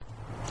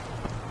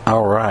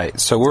All right,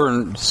 so we're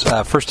in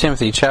 1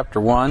 Timothy chapter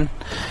 1,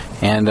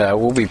 and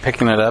we'll be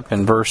picking it up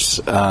in verse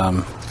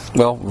 1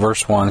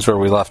 is where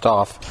we left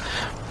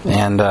off.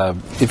 And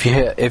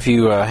if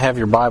you have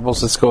your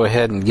Bibles, let's go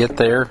ahead and get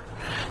there.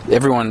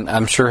 Everyone,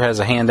 I'm sure, has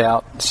a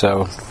handout,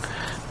 so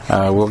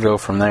we'll go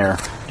from there.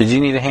 Did you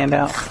need a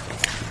handout?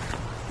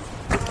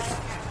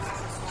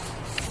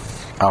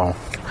 Oh,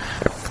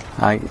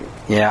 I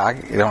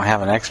don't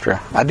have an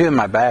extra. I do in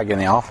my bag in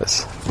the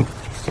office.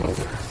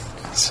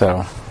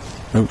 So,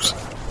 oops.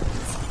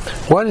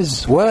 What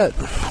is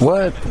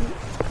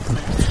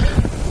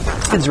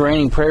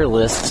raining prayer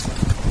list?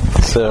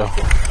 So,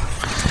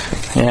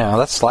 yeah,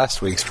 that's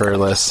last week's prayer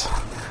list.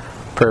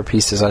 Prayer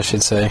pieces, I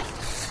should say.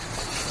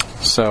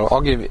 So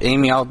I'll give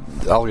Amy. I'll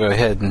go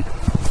ahead and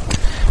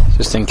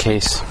just in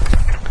case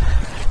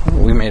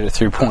we made it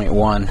through point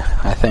 1,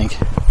 I think.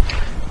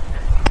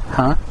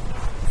 Huh?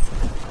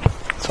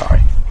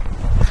 Sorry.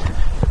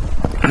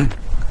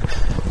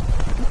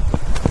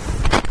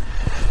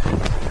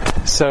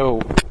 So,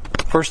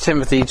 1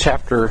 Timothy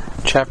chapter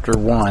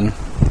 1,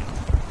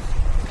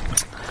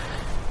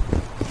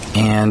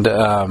 and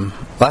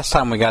last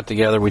time we got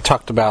together, we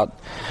talked about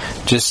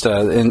just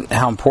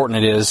how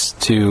important it is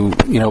to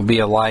be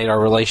a light. Our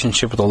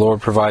relationship with the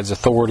Lord provides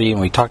authority, and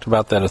we talked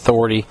about that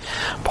authority.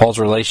 Paul's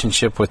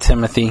relationship with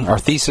Timothy. Our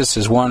thesis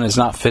is one is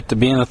not fit to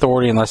be an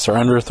authority unless they're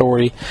under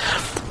authority.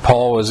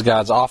 Paul was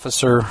God's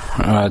officer.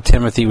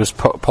 Timothy was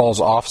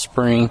Paul's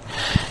offspring.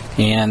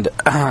 And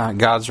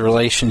God's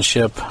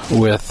relationship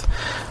with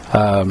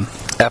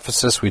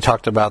Ephesus, we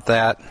talked about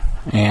that,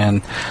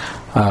 and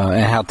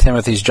how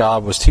Timothy's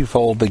job was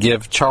twofold: to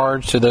give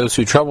charge to those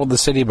who troubled the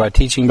city by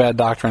teaching bad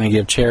doctrine, and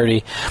give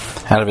charity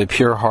out of a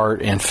pure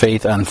heart and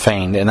faith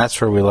unfeigned. And that's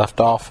where we left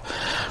off.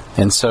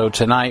 And so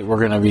tonight we're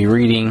going to be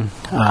reading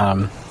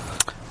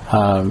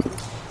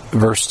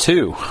verse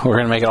 2. We're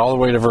going to make it all the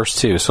way to verse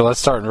 2. So let's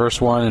start in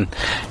verse 1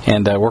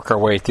 and work our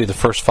way through the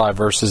first 5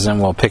 verses,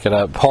 and we'll pick it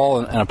up. Paul,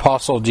 an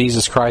apostle of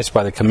Jesus Christ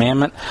by the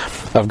commandment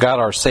of God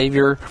our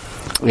Savior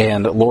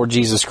and Lord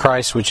Jesus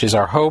Christ, which is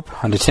our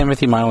hope, unto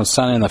Timothy, my own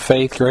son in the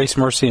faith, grace,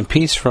 mercy, and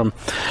peace from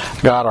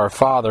God our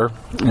Father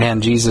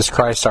and Jesus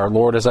Christ our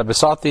Lord. As I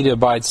besought thee to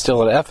abide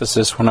still at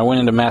Ephesus when I went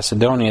into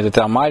Macedonia, that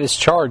thou mightest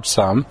charge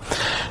some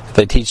that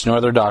they teach no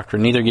other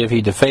doctrine, neither give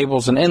heed to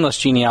fables and endless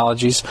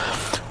genealogies,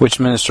 which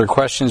minister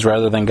questions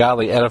rather than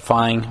godly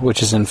edifying,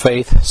 which is in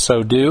faith,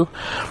 so do.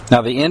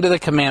 Now the end of the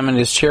commandment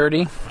is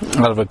charity,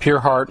 out of a pure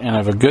heart and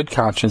of a good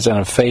conscience and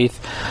of faith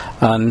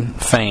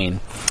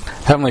unfeigned.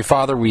 Heavenly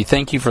Father, we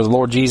thank you for the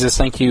Lord Jesus.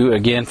 Thank you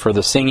again for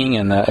the singing,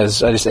 and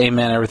as I just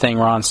amen everything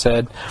Ron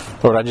said.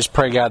 Lord, I just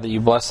pray, God, that you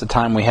bless the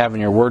time we have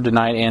in your word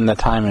tonight and the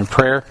time in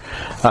prayer.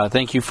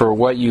 Thank you for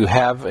what you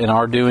have and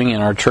are doing in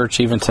our church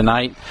even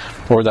tonight.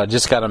 Lord, I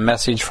just got a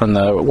message from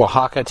the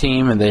Oaxaca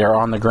team, and they are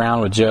on the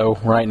ground with Joe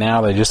right now.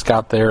 They just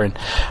got there and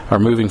are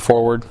moving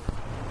forward.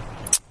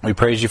 We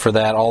praise you for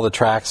that. All the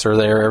tracks are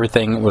there.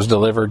 Everything was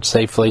delivered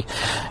safely.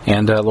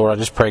 And Lord, I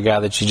just pray, God,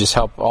 that you just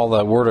help all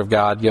the Word of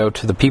God go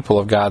to the people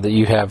of God that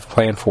you have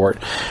planned for it.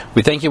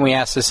 We thank you and we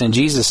ask this in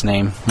Jesus'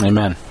 name.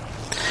 Amen.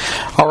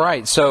 All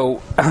right,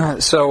 so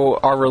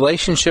our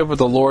relationship with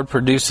the Lord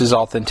produces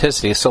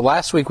authenticity. So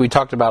last week we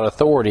talked about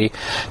authority.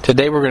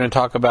 Today we're going to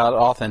talk about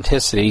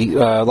authenticity.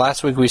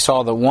 Last week we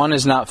saw that one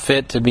is not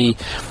fit to be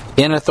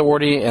in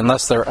authority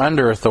unless they're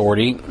under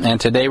authority.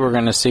 And today we're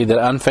going to see that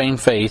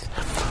unfeigned faith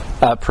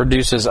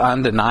produces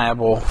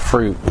undeniable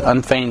fruit.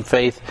 Unfeigned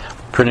faith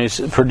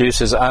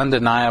produces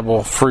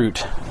undeniable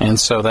fruit. And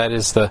so that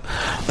is the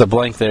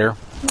blank there.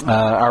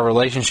 Our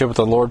relationship with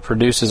the Lord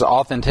produces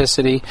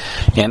authenticity,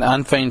 and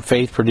unfeigned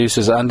faith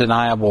produces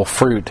undeniable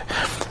fruit.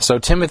 So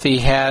Timothy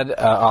had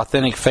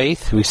authentic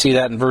faith. We see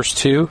that in verse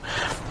 2.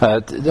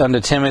 Unto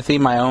Timothy,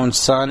 my own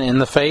son in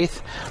the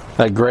faith,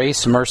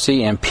 grace,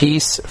 mercy, and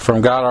peace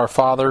from God our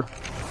Father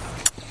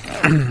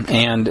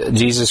and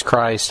Jesus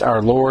Christ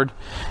our Lord.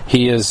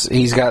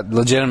 He's got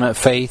legitimate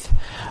faith.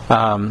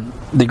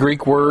 The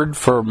Greek word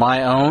for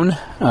my own,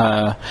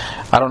 I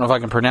don't know if I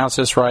can pronounce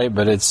this right,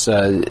 but it's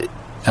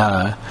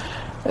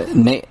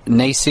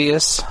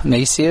Nasius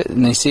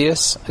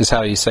is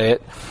how you say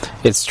it.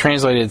 It's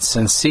translated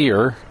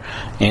sincere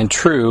and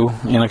true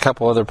in a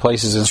couple other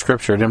places in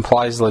Scripture. It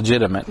implies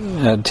legitimate.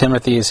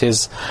 Timothy is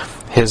his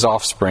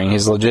offspring,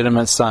 his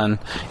legitimate son.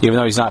 Even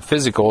though he's not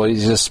physical,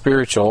 he's a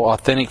spiritual,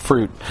 authentic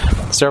fruit.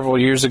 Several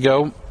years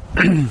ago,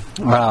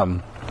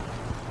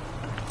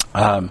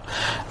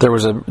 there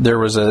was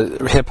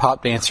a hip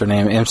hop dancer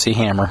named MC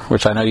Hammer,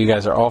 which I know you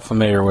guys are all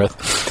familiar with,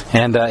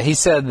 and he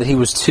said that he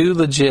was too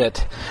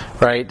legit,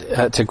 right,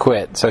 to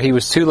quit. So he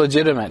was too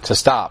legitimate to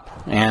stop.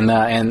 And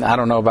I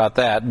don't know about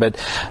that, but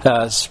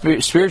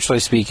spiritually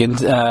speaking,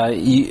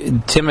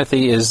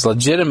 Timothy is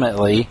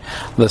legitimately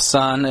the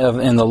son of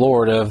in the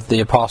Lord of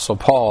the Apostle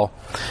Paul,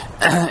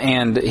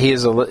 and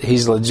he's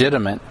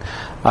legitimate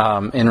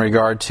in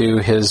regard to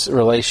his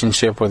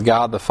relationship with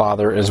God the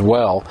Father as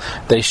well.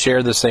 They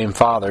share the same same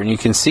Father. And you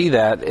can see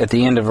that at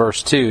the end of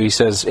verse 2. He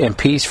says, and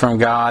peace from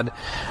God,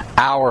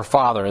 our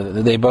Father.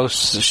 They both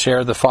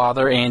share the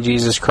Father and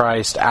Jesus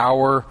Christ,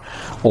 our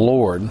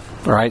Lord.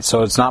 Right?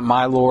 So it's not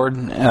my Lord,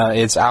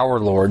 it's our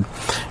Lord.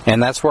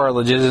 And that's where our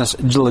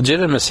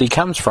legitimacy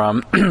comes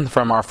from,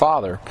 from our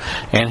Father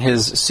and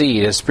His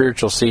seed, His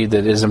spiritual seed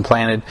that is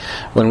implanted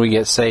when we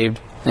get saved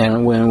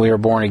and when we are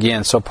born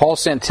again. So Paul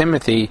sent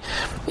Timothy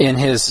in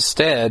his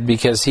stead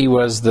because he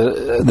was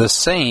the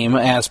same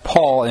as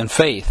Paul in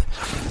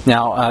faith.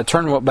 Now,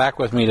 turn back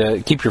with me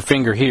to keep your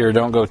finger here.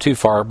 Don't go too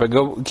far, but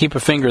go keep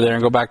a finger there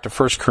and go back to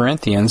 1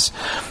 Corinthians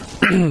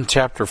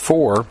chapter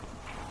 4.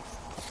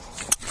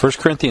 1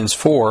 Corinthians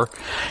 4,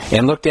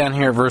 and look down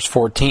here at verse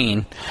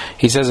 14.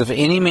 He says, if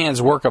any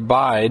man's work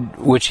abide,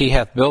 which he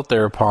hath built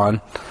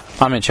thereupon,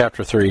 I'm in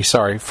chapter 3,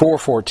 sorry,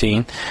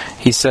 4:14.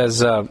 He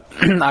says,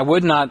 I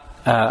would not,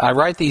 I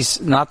write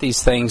not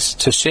these things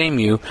to shame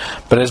you,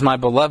 but as my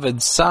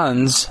beloved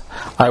sons,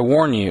 I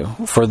warn you.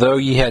 For though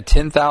ye had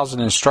 10,000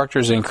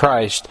 instructors in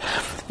Christ,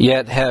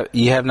 yet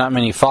ye have not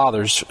many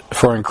fathers.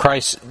 For in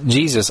Christ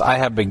Jesus I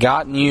have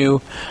begotten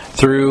you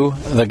through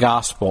the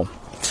gospel.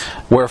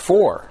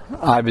 Wherefore,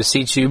 I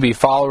beseech you, be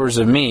followers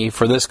of me.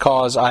 For this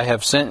cause I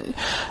have sent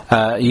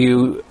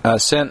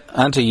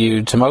unto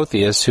you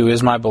Timotheus, who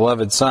is my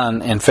beloved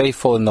son, and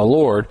faithful in the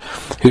Lord,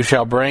 who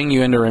shall bring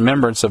you into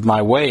remembrance of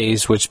my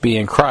ways, which be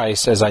in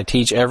Christ, as I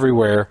teach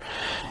everywhere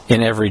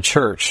in every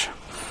church.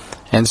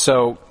 And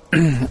so,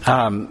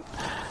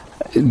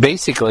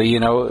 basically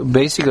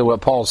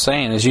what Paul's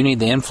saying is you need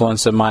the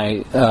influence of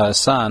my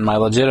son, my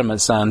legitimate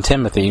son,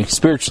 Timothy,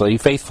 spiritually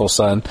faithful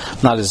son,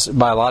 not his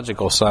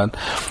biological son.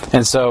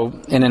 And so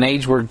in an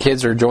age where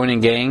kids are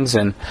joining gangs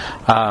and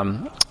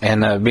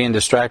being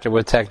distracted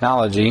with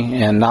technology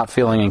and not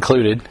feeling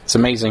included, it's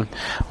amazing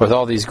with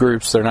all these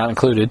groups they're not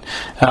included.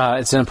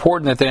 It's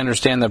important that they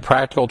understand the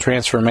practical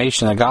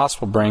transformation the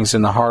gospel brings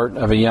in the heart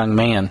of a young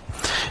man.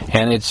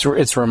 And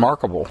it's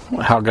remarkable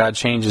how God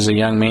changes a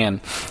young man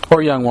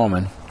or a young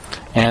woman.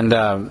 And,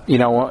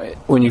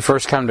 when you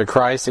first come to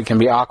Christ, it can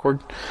be awkward.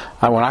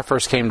 When I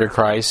first came to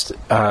Christ,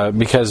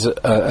 because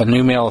a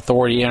new male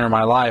authority entered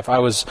my life, I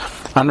was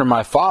under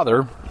my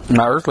father,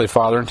 my earthly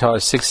father, until I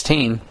was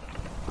 16.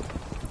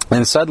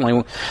 And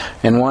suddenly,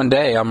 in one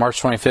day, on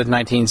March 25th,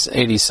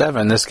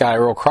 1987, this guy,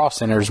 Earl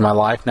Cross, enters my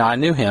life. Now, I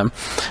knew him,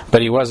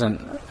 but he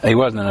wasn't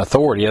an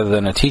authority other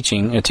than a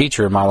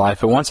teacher in my life.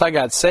 But once I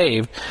got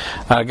saved,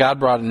 God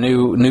brought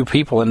new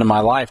people into my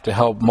life to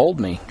help mold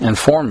me and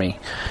form me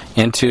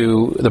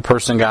into the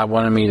person God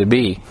wanted me to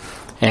be.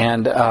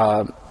 And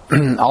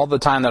all the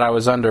time that I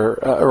was under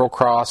Earl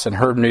Cross and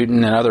Herb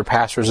Newton and other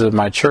pastors of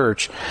my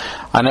church,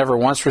 I never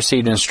once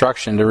received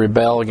instruction to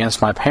rebel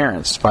against my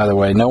parents, by the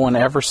way. No one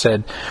ever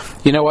said,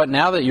 you know what,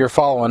 now that you're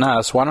following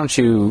us, why don't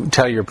you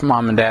tell your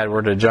mom and dad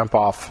where to jump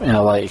off in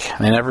a lake?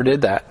 They never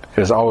did that. It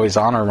was always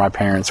honor my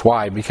parents.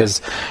 Why?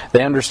 Because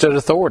they understood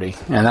authority,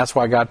 and that's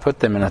why God put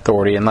them in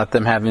authority and let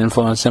them have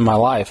influence in my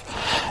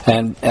life.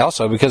 And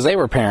also because they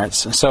were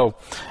parents. So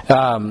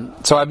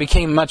I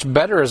became much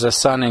better as a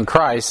son in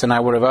Christ than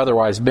I would have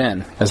otherwise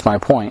been, is my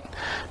point.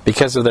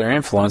 Because of their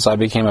influence, I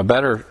became a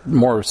better,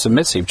 more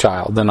submissive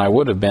child than I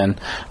would have been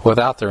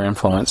without their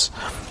influence.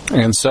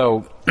 And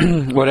so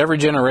what every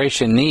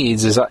generation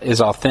needs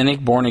is authentic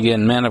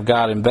born-again men of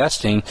God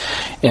investing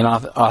in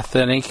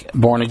authentic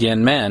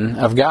born-again men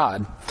of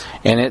God.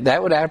 And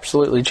that would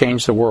absolutely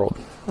change the world.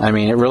 I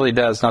mean, it really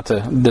does, not to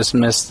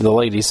dismiss the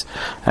ladies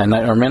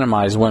or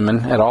minimize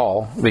women at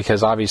all,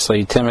 because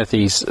obviously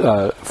Timothy's,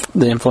 the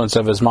influence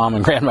of his mom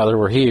and grandmother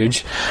were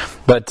huge.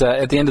 But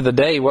at the end of the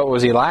day, what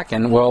was he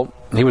lacking? Well,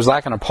 he was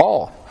lacking a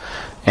Paul.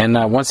 And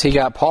once he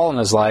got Paul in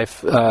his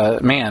life,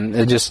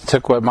 it just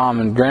took what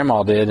mom and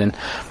grandma did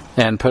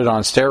and put it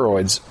on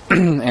steroids.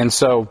 And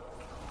so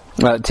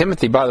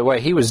Timothy, by the way,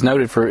 he was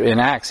noted in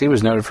Acts, he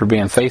was noted for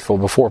being faithful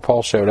before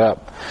Paul showed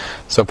up.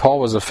 So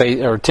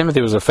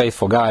Timothy was a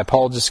faithful guy.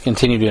 Paul just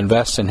continued to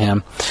invest in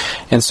him.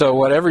 And so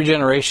what every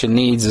generation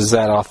needs is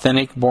that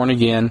authentic,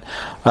 born-again,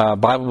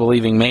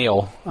 Bible-believing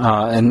male,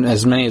 and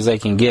as many as they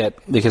can get,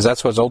 because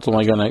that's what's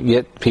ultimately going to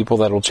get people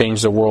that will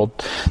change the world,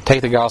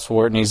 take the gospel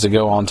where it needs to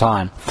go on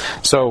time.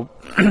 So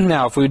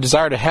now, if we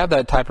desire to have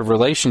that type of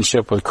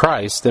relationship with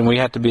Christ, then we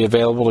have to be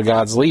available to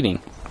God's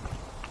leading.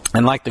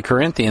 And like the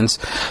Corinthians,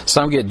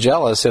 some get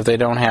jealous if they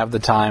don't have the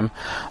time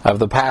of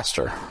the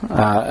pastor.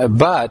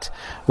 But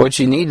what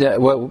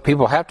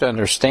people have to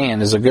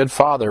understand is a good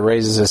father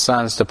raises his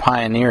sons to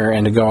pioneer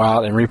and to go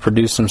out and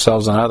reproduce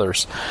themselves in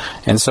others.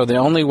 And so the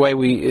only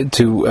way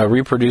to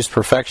reproduce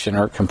perfection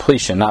or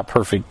completion, not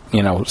perfect,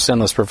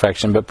 sinless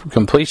perfection, but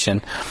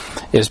completion,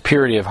 is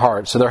purity of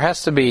heart. So there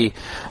has to be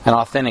an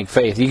authentic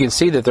faith. You can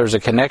see that there's a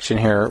connection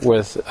here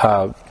with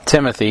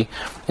Timothy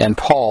and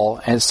Paul,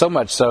 and so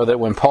much so that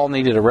when Paul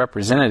needed a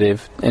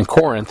representative in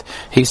Corinth,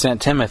 he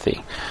sent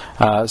Timothy.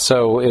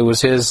 So it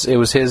was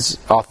his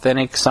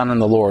authentic son in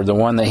the Lord, the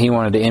one that he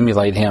wanted to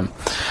emulate him.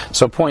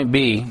 So point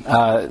B,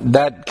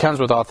 that comes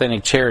with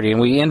authentic charity, and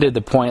we ended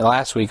the point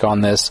last week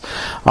on this,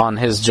 on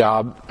his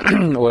job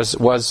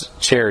was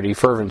charity,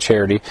 fervent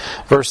charity.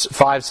 Verse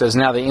 5 says,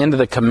 "Now the end of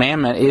the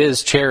commandment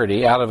is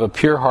charity, out of a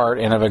pure heart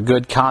and of a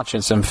good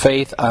conscience and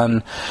faith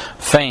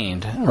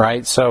unfeigned."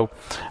 Right? So,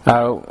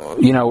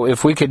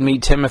 if we could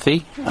meet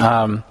Timothy,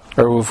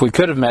 or if we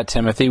could have met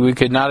Timothy, we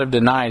could not have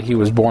denied he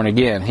was born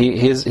again.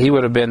 He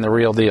would have been the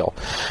real deal.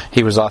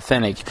 He was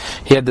authentic.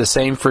 He had the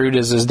same fruit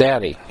as his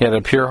daddy. He had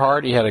a pure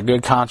heart, he had a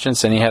good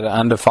conscience, and he had an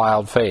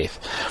undefiled faith.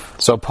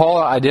 So Paul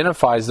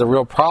identifies the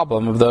real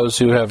problem of those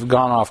who have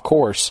gone off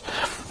course.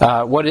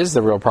 What is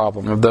the real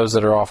problem of those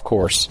that are off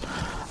course?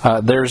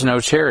 There's no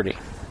charity.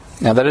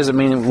 Now, that doesn't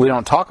mean we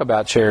don't talk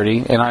about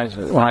charity, and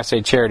when I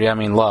say charity, I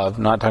mean love.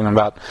 I'm not talking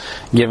about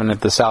giving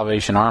it the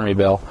Salvation Army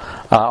bill,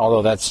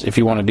 although that's, if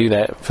you want to do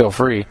that, feel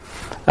free.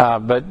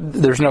 But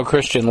there's no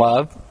Christian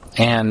love,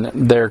 and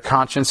their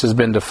conscience has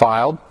been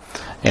defiled,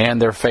 and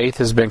their faith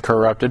has been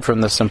corrupted from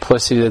the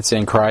simplicity that's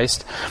in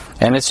Christ,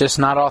 and it's just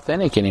not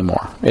authentic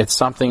anymore. It's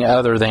something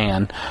other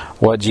than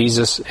what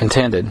Jesus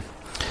intended.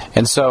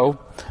 And so,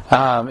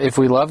 if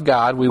we love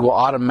God, we will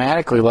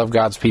automatically love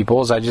God's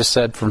people, as I just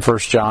said from 1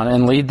 John,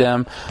 and lead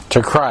them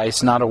to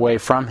Christ, not away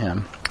from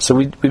Him. So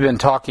we've been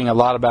talking a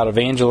lot about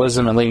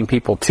evangelism and leading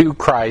people to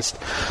Christ,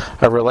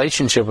 a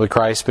relationship with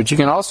Christ, but you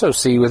can also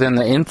see within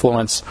the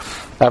influence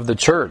of the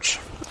church,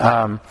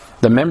 the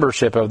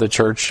membership of the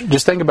church.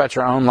 Just think about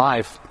your own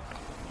life.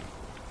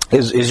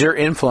 Is your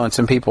influence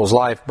in people's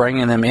life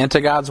bringing them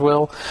into God's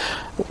will,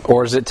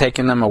 or is it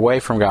taking them away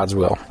from God's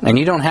will? And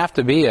you don't have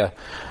to be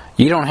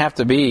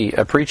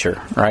a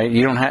preacher, right?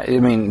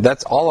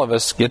 That's all of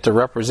us get to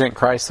represent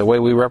Christ the way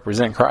we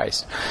represent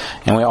Christ.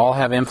 And we all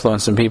have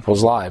influence in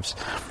people's lives.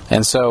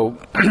 And so,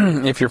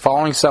 if you're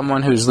following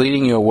someone who's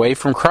leading you away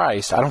from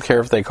Christ, I don't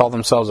care if they call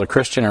themselves a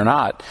Christian or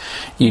not,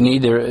 you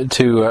need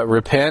to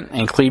repent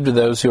and cleave to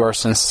those who are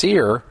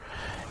sincere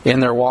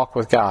in their walk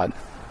with God.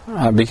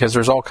 Because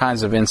there's all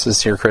kinds of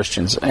insincere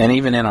Christians, and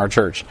even in our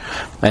church.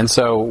 And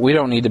so we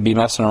don't need to be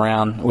messing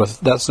around with,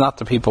 that's not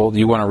the people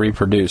you want to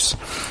reproduce.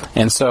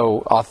 And so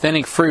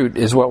authentic fruit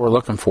is what we're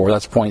looking for.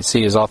 That's point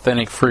C, is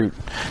authentic fruit.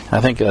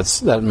 I think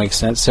that makes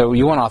sense. So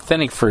you want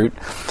authentic fruit,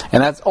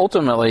 and that's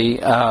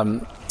ultimately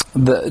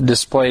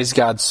displays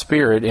God's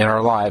Spirit in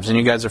our lives. And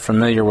you guys are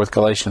familiar with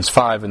Galatians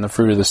 5 and the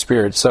fruit of the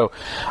Spirit. So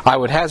I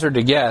would hazard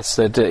to guess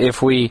that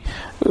if we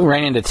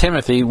ran into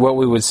Timothy, what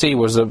we would see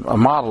was a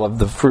model of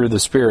the fruit of the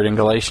Spirit in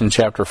Galatians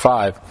chapter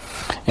 5.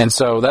 And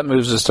so that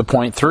moves us to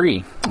point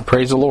 3.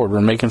 Praise the Lord,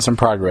 we're making some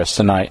progress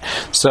tonight.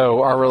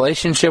 So our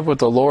relationship with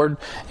the Lord,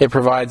 it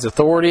provides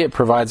authority, it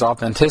provides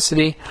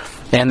authenticity,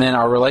 and then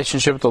our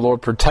relationship with the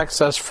Lord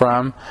protects us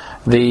from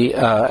the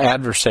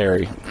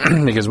adversary,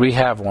 because we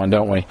have one,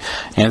 don't we?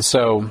 And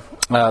so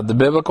the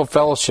biblical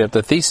fellowship,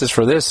 the thesis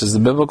for this is the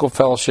biblical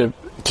fellowship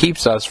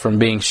keeps us from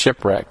being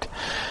shipwrecked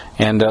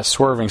and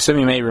swerving. Some of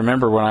you may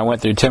remember when I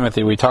went through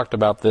Timothy, we talked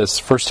about this.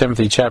 1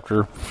 Timothy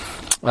chapter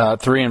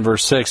 3 and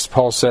verse 6,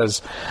 Paul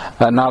says,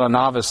 "Not a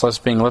novice,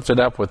 lest being lifted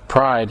up with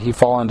pride, he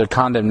fall into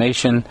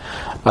condemnation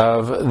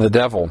of the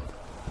devil."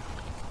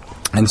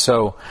 And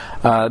so,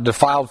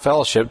 defiled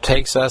fellowship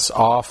takes us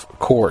off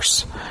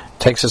course.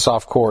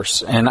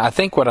 And I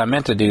think what I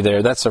meant to do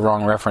there, that's the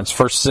wrong reference.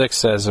 Verse 6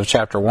 says of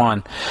chapter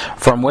 1,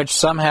 "From which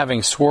some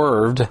having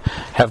swerved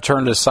have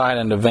turned aside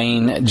into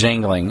vain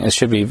jangling." It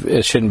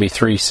shouldn't be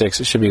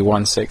 3:6, it should be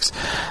 1:6.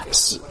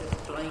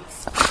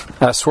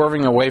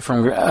 Swerving away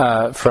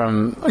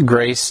from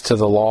grace to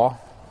the law.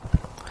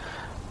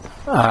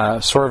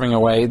 Swerving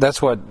away.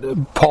 That's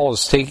what Paul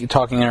is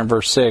talking there in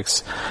verse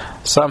 6.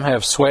 Some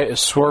have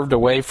swerved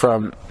away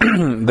from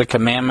the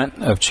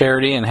commandment of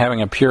charity and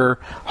having a pure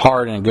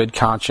heart and a good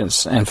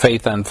conscience and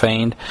faith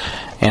unfeigned,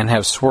 and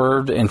have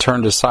swerved and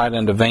turned aside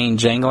into vain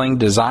jangling,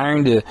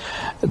 desiring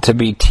to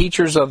be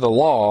teachers of the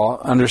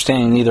law,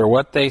 understanding neither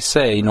what they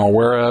say nor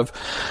whereof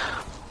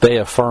they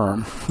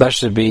affirm. That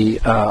should be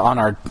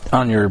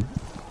on your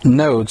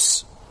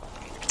notes.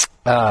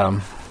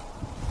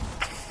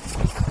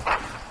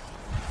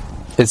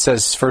 It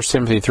says 1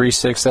 Timothy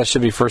 3:6. That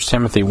should be 1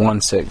 Timothy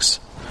 1:6.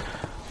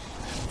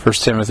 1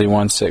 Timothy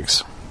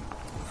 1:6.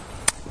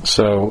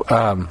 So,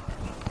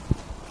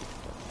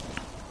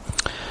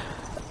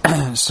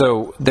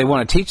 so they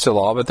want to teach the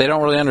law, but they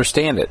don't really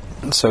understand it.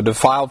 So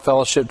defiled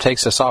fellowship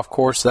takes us off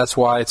course. That's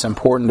why it's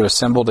important to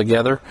assemble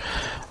together.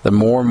 The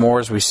more and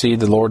more as we see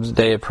the Lord's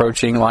Day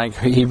approaching, like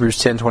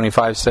Hebrews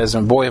 10:25 says,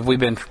 and boy, have we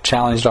been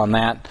challenged on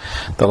that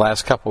the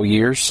last couple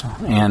years.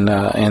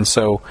 And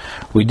so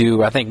we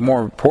do. I think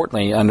more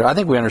importantly, I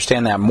think we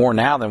understand that more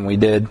now than we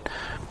did,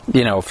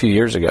 a few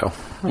years ago.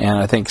 And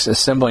I think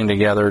assembling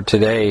together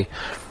today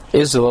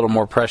is a little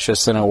more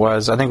precious than it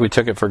was. I think we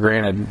took it for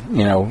granted,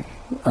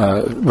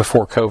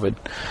 before COVID.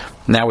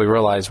 Now we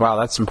realize, wow,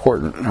 that's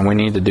important, and we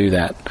need to do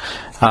that.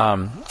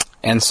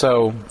 And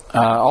so,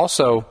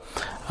 also,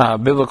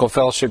 biblical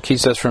fellowship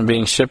keeps us from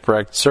being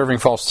shipwrecked. Serving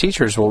false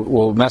teachers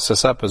will mess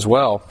us up as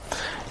well.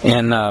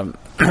 And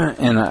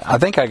and I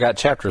think I got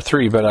chapter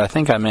 3, but I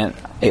think I meant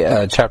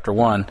chapter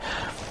 1.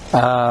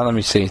 Let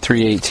me see,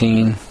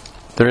 3:18.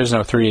 There is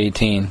no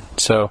 3:18,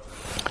 so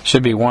it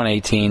should be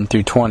 1:18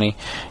 through 20.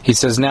 He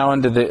says, now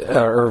unto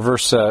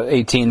verse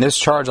 18, this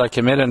charge I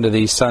commit unto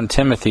thee, son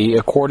Timothy,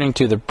 according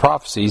to the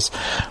prophecies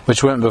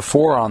which went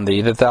before on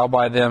thee, that thou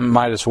by them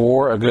mightest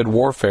war a good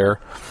warfare,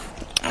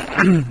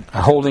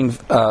 holding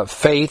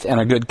faith and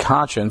a good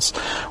conscience,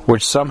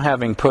 which some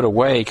having put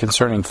away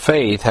concerning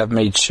faith have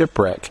made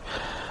shipwreck,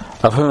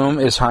 of whom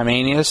is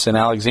Hymenaeus and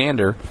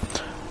Alexander,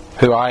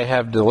 who I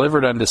have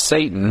delivered unto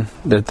Satan,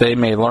 that they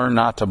may learn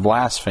not to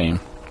blaspheme.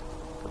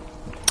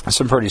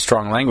 Some pretty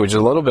strong language,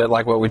 a little bit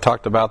like what we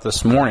talked about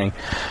this morning,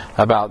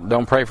 about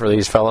don't pray for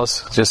these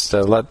fellows, just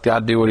let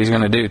God do what He's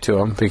going to do to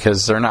them,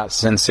 because they're not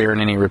sincere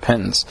in any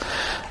repentance.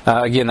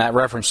 Again, that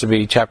reference should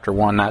be chapter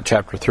 1, not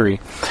chapter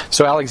 3.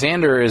 So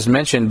Alexander is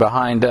mentioned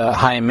behind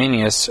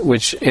Hymenaeus,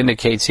 which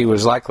indicates he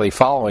was likely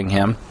following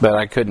him, but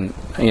I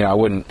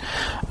wouldn't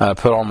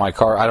put on my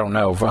car. I don't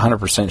know,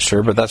 100%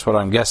 sure, but that's what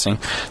I'm guessing.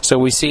 So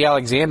we see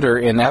Alexander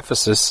in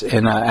Ephesus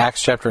in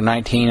Acts chapter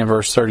 19 and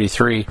verse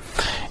 33,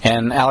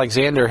 and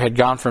Alexander had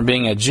gone from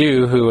being a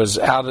Jew who was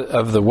out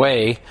of the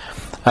way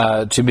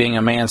to being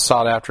a man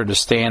sought after to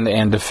stand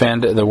and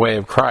defend the way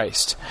of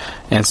Christ.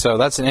 And so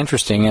that's an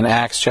interesting in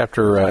Acts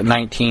chapter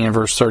 19 and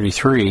verse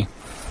 33.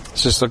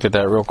 Let's just look at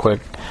that real quick.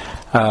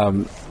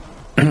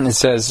 It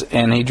says,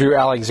 and he drew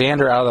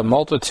Alexander out of the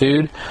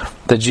multitude,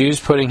 the Jews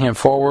putting him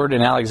forward,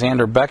 and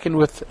Alexander beckoned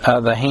with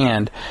the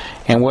hand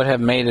and would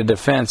have made a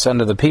defense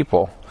unto the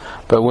people.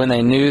 But when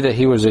they knew that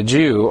he was a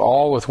Jew,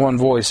 all with one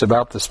voice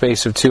about the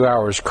space of 2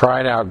 hours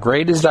cried out,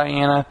 Great is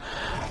Diana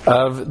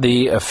of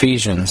the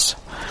Ephesians.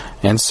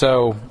 And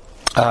so,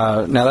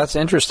 now that's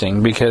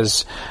interesting,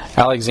 because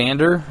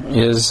Alexander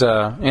is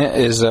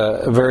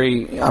a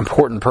very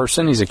important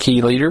person. He's a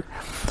key leader.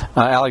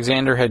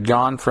 Alexander had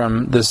gone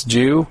from this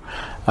Jew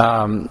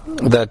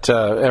that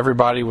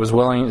everybody was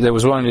willing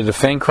to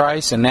defend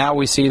Christ, and now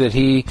we see that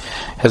he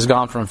has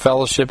gone from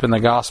fellowship in the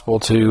gospel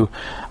to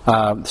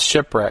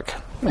shipwreck.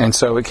 And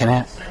so it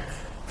can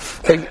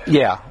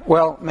yeah,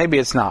 well, maybe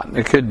it's not.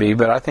 It could be,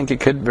 but I think it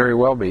could very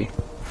well be.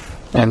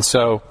 And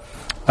so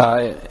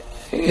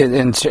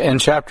in 2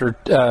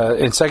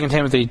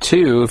 Timothy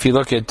 2, if you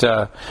look at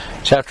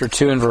chapter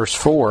 2 and verse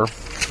 4,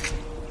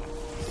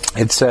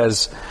 it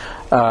says,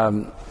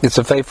 it's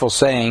a faithful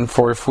saying,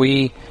 for if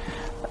we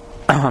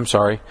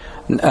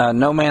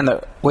no man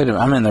that... Wait a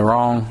minute, I'm in the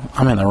wrong...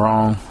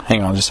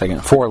 Hang on just a second.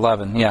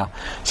 4:11, yeah.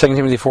 2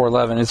 Timothy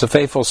 4:11. It's a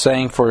faithful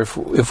saying, for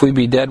if we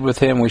be dead with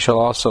him, we shall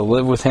also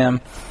live with him.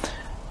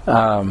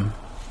 I'm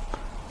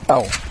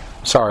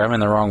in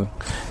the wrong...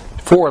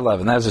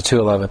 4:11, that is a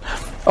 2:11.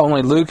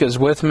 Only Luke is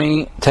with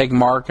me. Take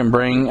Mark and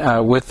bring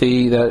with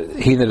thee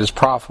he that is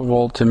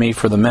profitable to me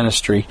for the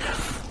ministry.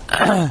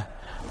 I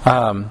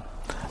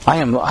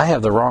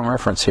have the wrong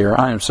reference here.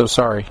 I am so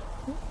sorry.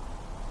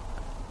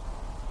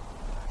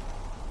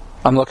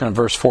 I'm looking at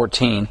verse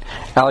 14.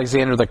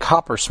 Alexander the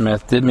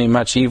coppersmith did me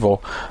much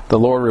evil. The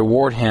Lord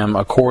reward him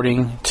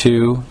according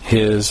to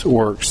his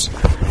works.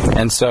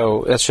 And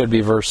so that should be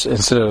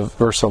instead of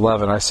verse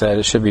 11, I said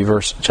it should be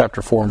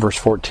chapter 4 and verse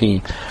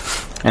 14.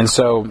 And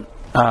so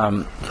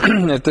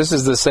if this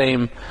is the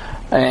same,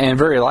 and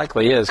very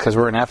likely is, because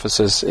we're in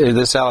Ephesus,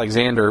 this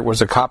Alexander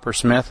was a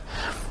coppersmith.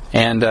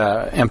 And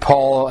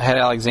Paul had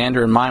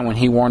Alexander in mind when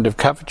he warned of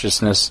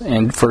covetousness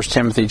in 1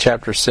 Timothy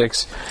chapter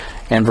 6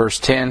 and verse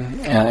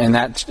 10. In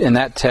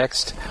that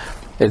text,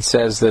 it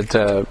says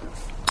that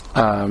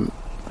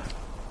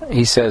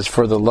he says,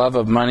 for the love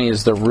of money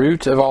is the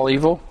root of all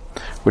evil,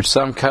 which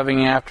some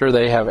coveting after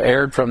they have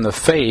erred from the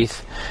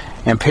faith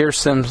and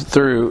pierced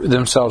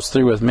themselves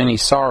through with many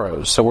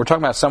sorrows. So we're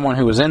talking about someone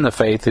who was in the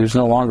faith who's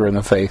no longer in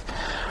the faith.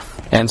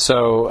 And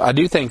so I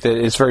do think that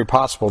it's very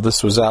possible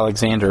this was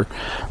Alexander.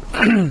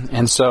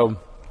 And so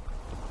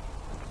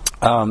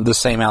the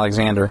same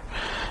Alexander.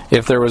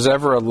 If there was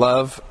ever a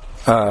love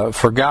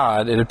for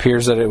God, it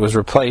appears that it was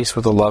replaced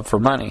with a love for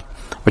money,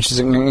 which is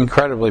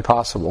incredibly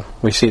possible.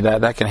 We see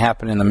that can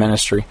happen in the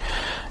ministry,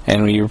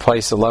 and we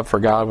replace the love for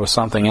God with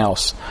something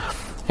else.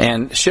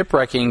 And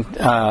shipwrecking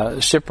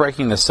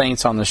the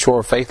saints on the shore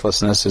of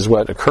faithlessness is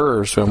what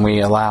occurs when we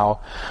allow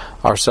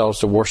ourselves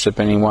to worship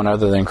anyone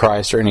other than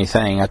Christ or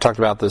anything. I talked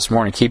about this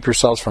morning. Keep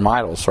yourselves from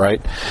idols,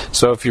 right?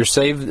 So if you're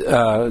saved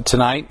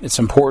tonight, it's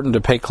important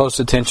to pay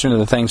close attention to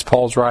the things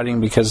Paul's writing,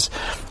 because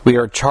we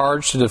are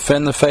charged to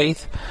defend the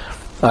faith,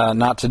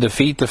 not to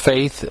defeat the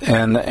faith,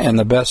 and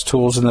the best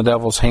tools in the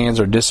devil's hands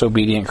are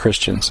disobedient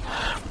Christians.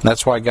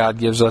 That's why God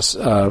gives us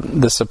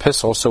this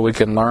epistle, so we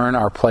can learn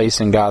our place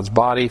in God's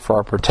body for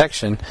our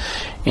protection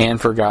and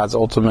for God's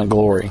ultimate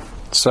glory.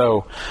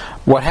 So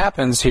what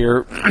happens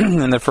here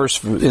in the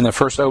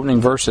first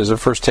opening verses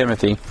of 1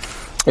 Timothy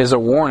is a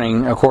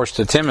warning, of course,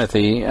 to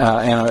Timothy,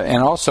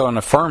 and also an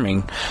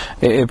affirming.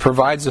 It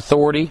provides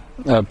authority.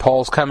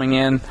 Paul's coming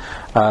in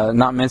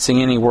not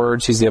mincing any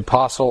words. He's the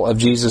apostle of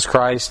Jesus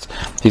Christ.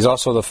 He's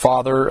also the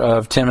father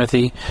of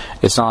Timothy.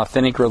 It's an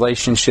authentic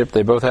relationship.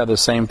 They both have the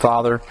same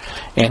father,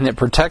 and it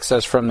protects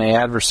us from the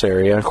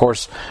adversary. And of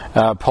course,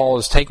 Paul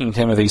is taking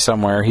Timothy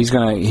somewhere. He's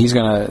going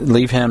to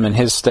leave him in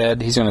his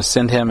stead. He's going to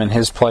send him in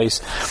his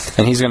place,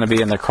 and he's going to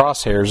be in the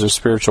crosshairs of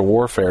spiritual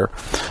warfare.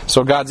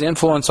 So God's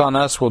influence on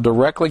us will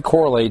directly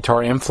correlate to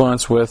our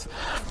influence with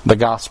the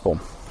gospel,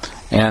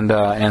 and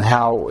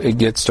how it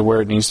gets to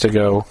where it needs to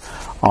go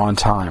on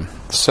time.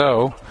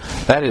 So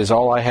that is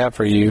all I have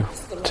for you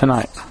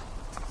tonight.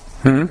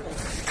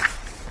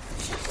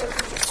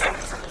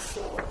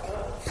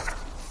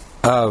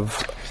 Of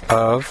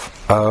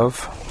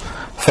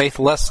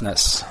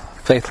faithlessness.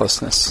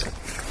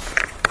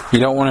 You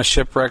don't want to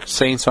shipwreck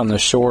saints on the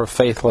shore of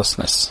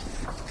faithlessness.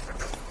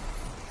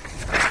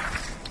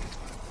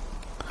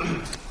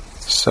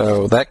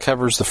 So that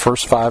covers the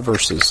first 5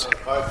 verses.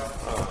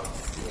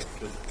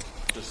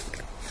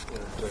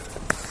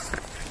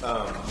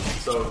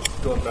 So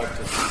going back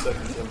to 2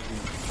 Timothy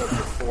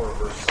chapter 4,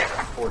 verse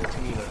 14,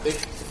 I think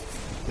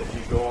if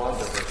you go on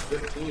to verse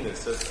 15, it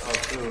says,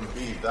 "Of whom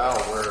be thou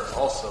aware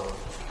also,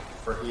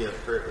 for he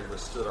hath greatly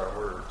withstood our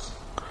words."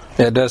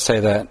 Yeah, it does say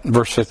that,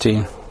 verse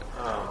 15.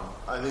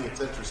 I think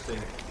it's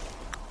interesting.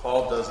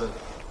 Paul doesn't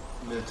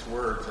mince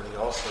words, and he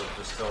also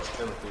just tells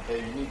Timothy, hey,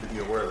 you need to be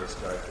aware of this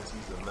guy because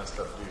he's a messed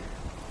up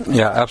dude.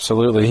 Yeah,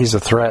 absolutely. He's a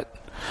threat.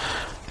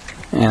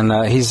 And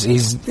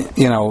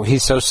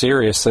he's so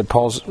serious that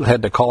Paul's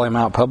had to call him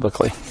out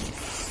publicly.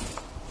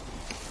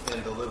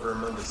 And deliver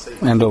him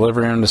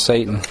unto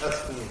Satan.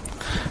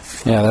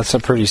 Yeah, that's a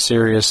pretty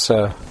serious...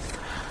 and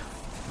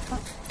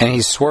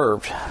he's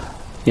swerved.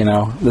 I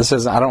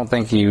don't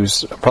think he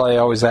was probably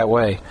always that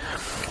way.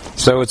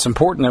 So it's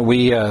important that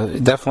we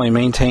definitely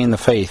maintain the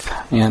faith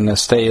and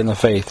stay in the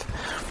faith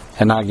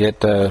and not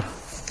get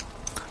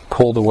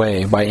pulled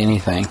away by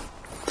anything.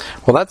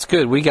 Well, that's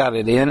good. We got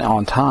it in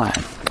on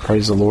time.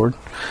 Praise the Lord.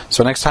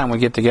 So next time we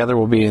get together,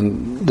 we'll be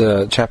in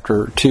the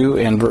chapter 2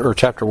 or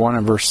chapter 1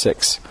 and verse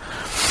 6.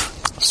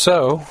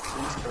 So,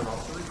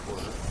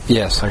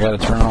 yes, I got to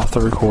turn off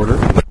the recorder.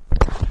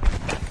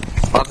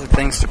 Lots of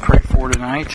things to pray for tonight.